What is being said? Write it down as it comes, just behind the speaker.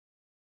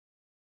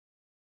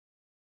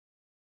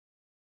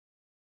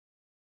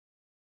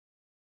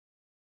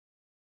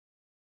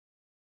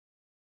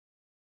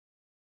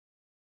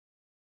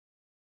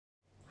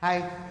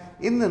Hi,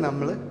 ഇന്ന്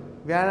നമ്മൾ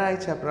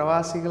വ്യാഴാഴ്ച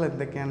പ്രവാസികൾ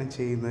എന്തൊക്കെയാണ്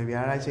ചെയ്യുന്നത്,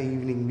 വ്യാഴാഴ്ച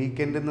ഈവനിങ്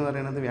വീക്കെൻഡ് എന്ന്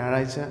പറയുന്നത്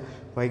വ്യാഴാഴ്ച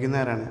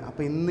വൈകുന്നേരമാണ്.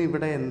 അപ്പോൾ ഇന്ന്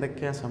ഇവിടെ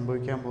എന്തൊക്കെയാണ്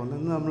സംഭവിക്കാൻ പോകുന്നത്,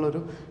 ഇന്ന്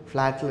നമ്മളൊരു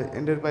ഫ്ലാറ്റിൽ,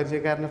 എൻ്റെ ഒരു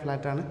പരിചയക്കാരൻ്റെ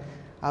ഫ്ലാറ്റാണ്,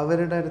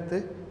 അവരുടെ അടുത്ത്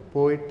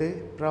പോയിട്ട്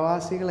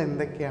പ്രവാസികൾ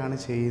എന്തൊക്കെയാണ്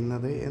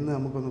ചെയ്യുന്നത് എന്ന്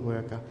നമുക്കൊന്ന്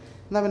പോയേക്കാം.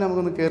 എന്നാൽ പിന്നെ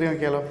നമുക്കൊന്ന് കയറി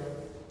നോക്കിയാലോ.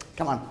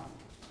 കമാൺ.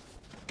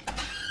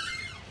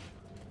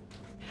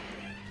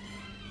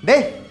 ഡേ,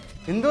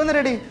 എന്തോന്ന്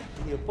റെഡി?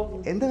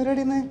 എന്താ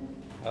പരിപാടി ഇന്ന്?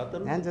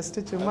 ഞാൻ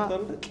ജസ്റ്റ് ചുമ്മാ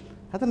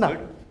അതുണ്ടാ.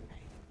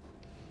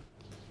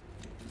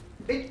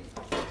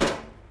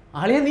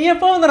 ആളിയ നീ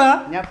എപ്പോ വന്നടാ?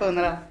 ഞാൻ ഇപ്പൊ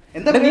വന്നടാ.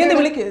 നീ എന്താ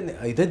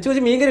ഇത്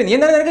ചോദിച്ചു മീൻ കറി നീ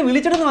എന്താ നിനക്ക്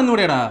വിളിച്ചിട്ടൊന്ന്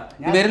വന്നുകൂടെടാ?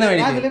 വരുന്ന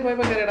വഴിക്ക്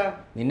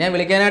നിന്നെ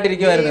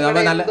വിളിക്കാനായിട്ടിരിക്കുവായിരുന്നു.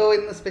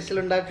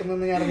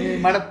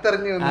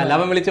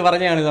 അവൻ വിളിച്ച്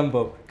പറഞ്ഞാണ്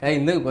സംഭവം.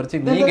 ഇന്ന് കുറച്ച്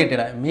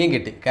മീൻ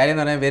കിട്ടി. കാര്യം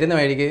എന്ന് പറഞ്ഞാൽ വരുന്ന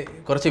വഴിക്ക്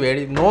കുറച്ച്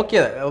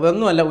നോക്കിയത്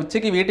ഒന്നുമല്ല.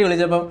 ഉച്ചയ്ക്ക് വീട്ടിൽ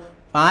വിളിച്ചപ്പോൾ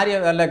ഭാര്യ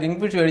നല്ല കിങ്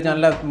ഫിഷ് മേടിച്ച്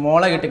നല്ല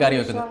മോള കിട്ടി കറി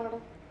വെക്കുന്നത്.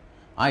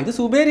 ഇത്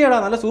സുബേരിയാടാ,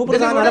 നല്ല സൂപ്പർ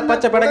സാധനം, നല്ല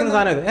പച്ച പിടക്കുന്ന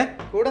സാധനം. ഇത്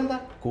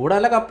കൂടെ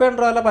നല്ല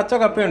കപ്പയുണ്ടോ? നല്ല പച്ച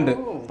കപ്പയുണ്ട്,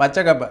 പച്ച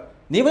കപ്പ.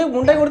 നീ പോയി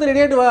മുണ്ടേ കൊടുത്ത്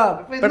റെഡി ആയിട്ട് വാ,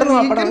 പെട്ടെന്ന്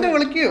വാ,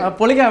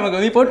 പൊളിക്കാം നമുക്ക്.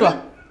 നീ പോയിട്ട് വാ.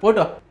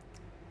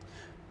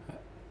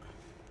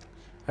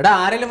 എടാ,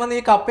 ആരെങ്കിലും വന്ന്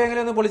ഈ കപ്പ എങ്ങനെ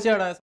ഒന്ന്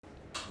പൊളിച്ചാടാ.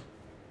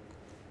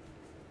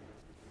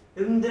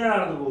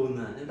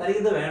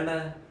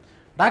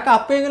 എടാ,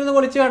 കപ്പ എങ്ങനെ ഒന്ന്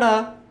പൊളിച്ചാടാ.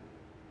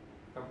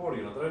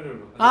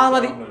 ആ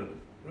മതി,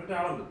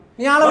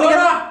 നീ ആളെ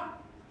വിളിക്കാ.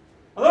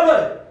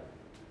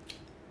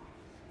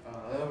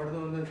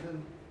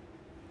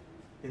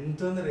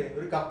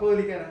 ഒരു കപ്പ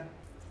വലിക്കാനാ.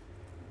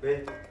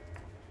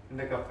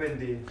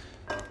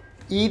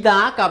 ഇതാ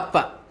കപ്പ.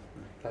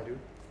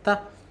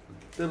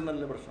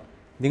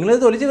 നിങ്ങളിത്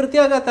തൊലിച്ച്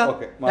വൃത്തിയാക്കാത്ത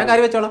ഞാൻ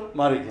കറി വെച്ചോളാം.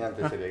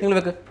 നിങ്ങൾ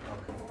വെക്ക്.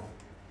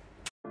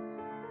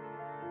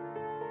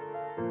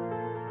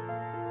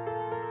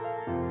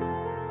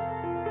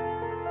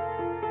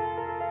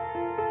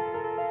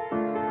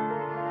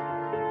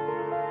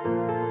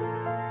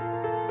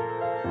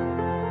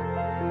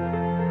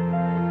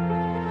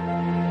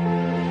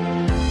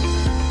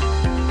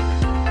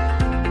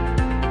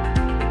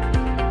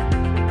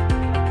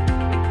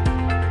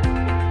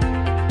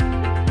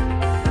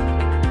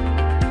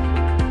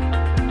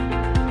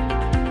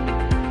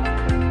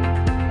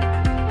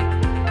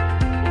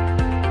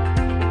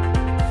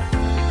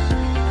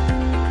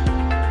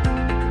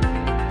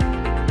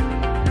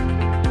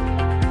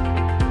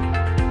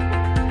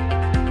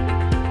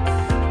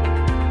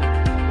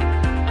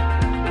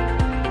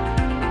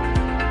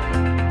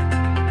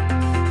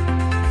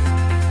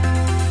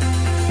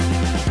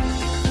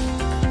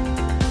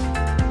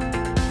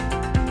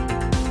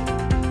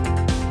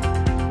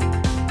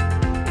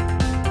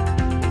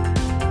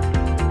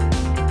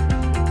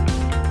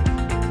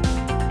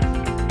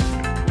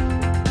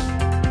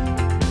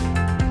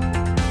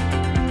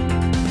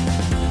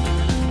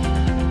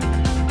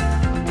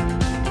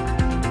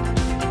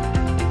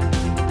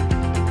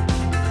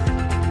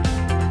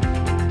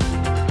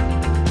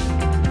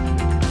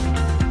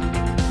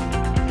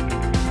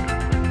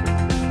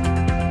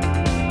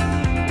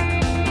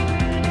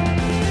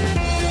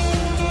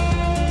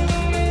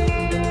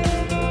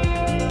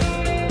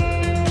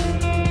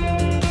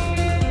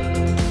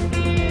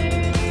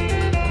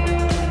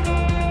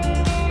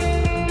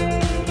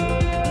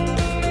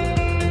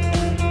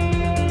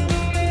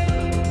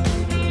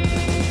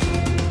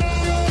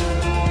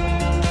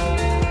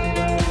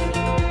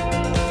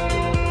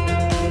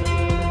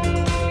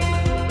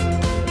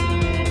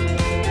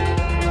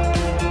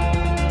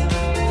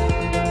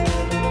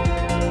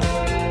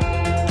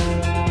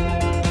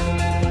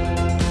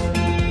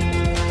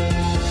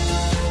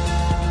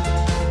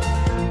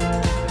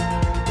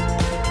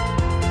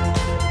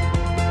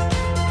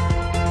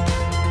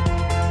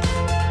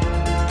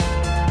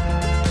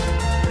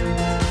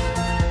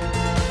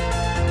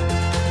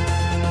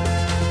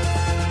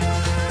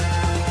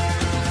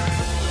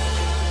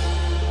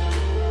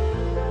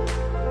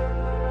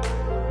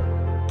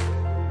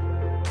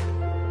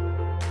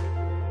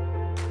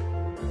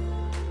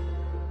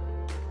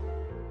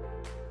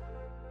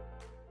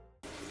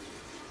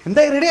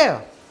 എന്താ റെഡിയായോ?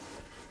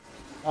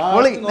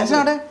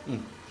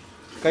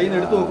 കൈ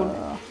എടുത്തു നോക്കും.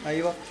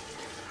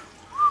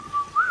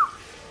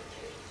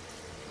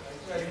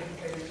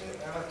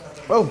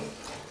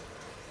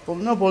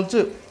 ഒന്ന്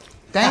പൊളിച്ച്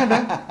തേങ്ങ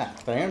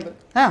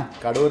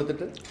കടുവ്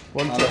എടുത്തിട്ട്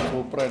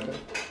സൂപ്പറായിട്ട്.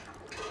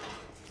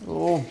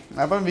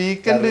 അപ്പം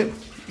വീക്കെൻഡ്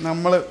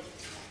നമ്മൾ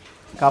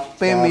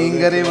കപ്പയും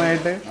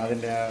മീൻകറിയുമായിട്ട്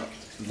അതിൻ്റെ ആ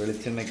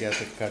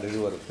വെളിച്ചെണ്ണയ്ക്കകത്ത് കടുക്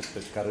വറുത്തിട്ട്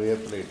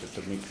കറിവേപ്പില ഇട്ടിട്ട്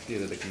മിക്സ്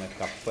ചെയ്തെടുക്കുന്ന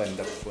കപ്പ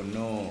എൻ്റെ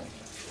പൊന്നോ,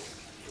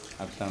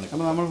 അതാണ്.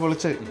 അപ്പോൾ നമ്മൾ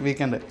പൊളിച്ച്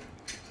വീക്കെൻഡ്.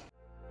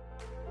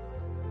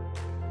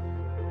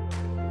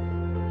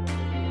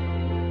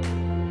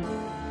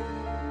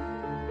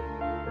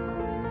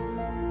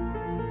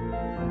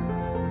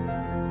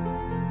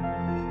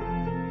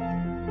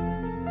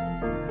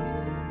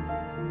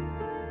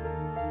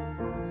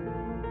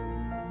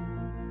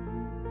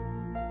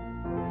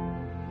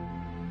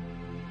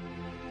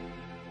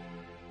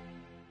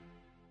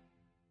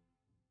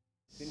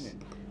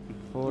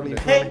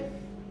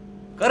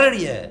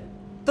 കറടിയേ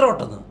ഇത്ര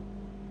പെട്ടെന്ന്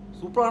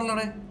സൂപ്പർ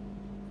ആണല്ലേ